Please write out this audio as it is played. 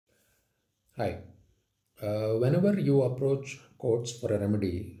Hi. Whenever you approach courts for a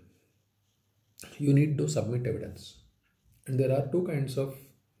remedy, you need to submit evidence. And there are two kinds of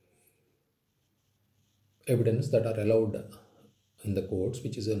evidence that are allowed in the courts,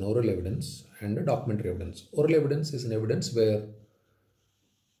 which is an oral evidence and a documentary evidence. Oral evidence is an evidence where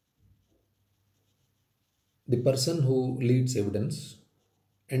the person who leads evidence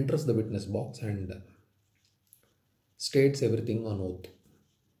enters the witness box and states everything on oath,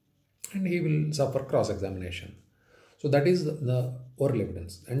 and he will suffer cross-examination. So that is the oral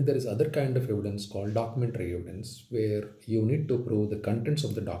evidence. And there is other kind of evidence called documentary evidence, where you need to prove the contents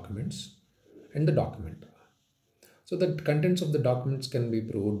of the documents and the document. So the contents of the documents can be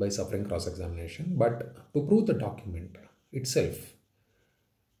proved by suffering cross-examination, but to prove the document itself,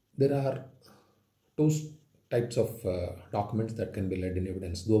 there are two types of documents that can be led in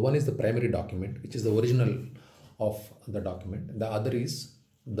evidence. The one is the primary document, which is the original of the document. The other is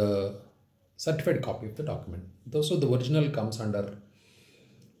the certified copy of the document. So the original comes under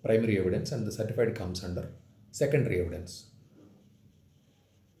primary evidence and the certified comes under secondary evidence.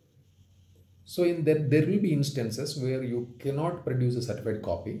 So in there will be instances where you cannot produce a certified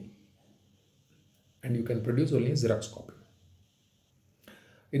copy and you can produce only a Xerox copy.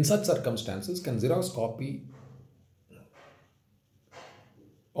 In such circumstances, can Xerox copy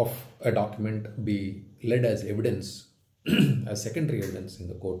of a document be led as evidence, as secondary evidence in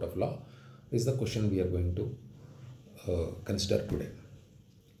the court of law, is the question we are going to consider today.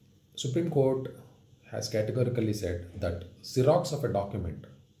 Supreme Court has categorically said that Xerox of a document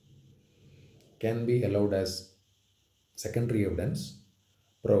can be allowed as secondary evidence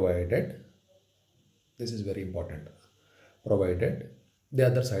provided, this is very important, provided the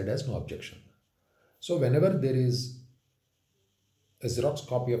other side has no objection. So whenever there is a Xerox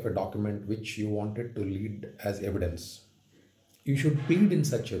copy of a document which you wanted to lead as evidence, you should plead in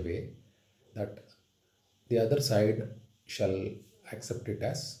such a way that the other side shall accept it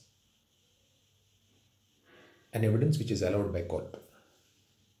as an evidence which is allowed by court.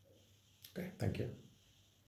 Okay, thank you.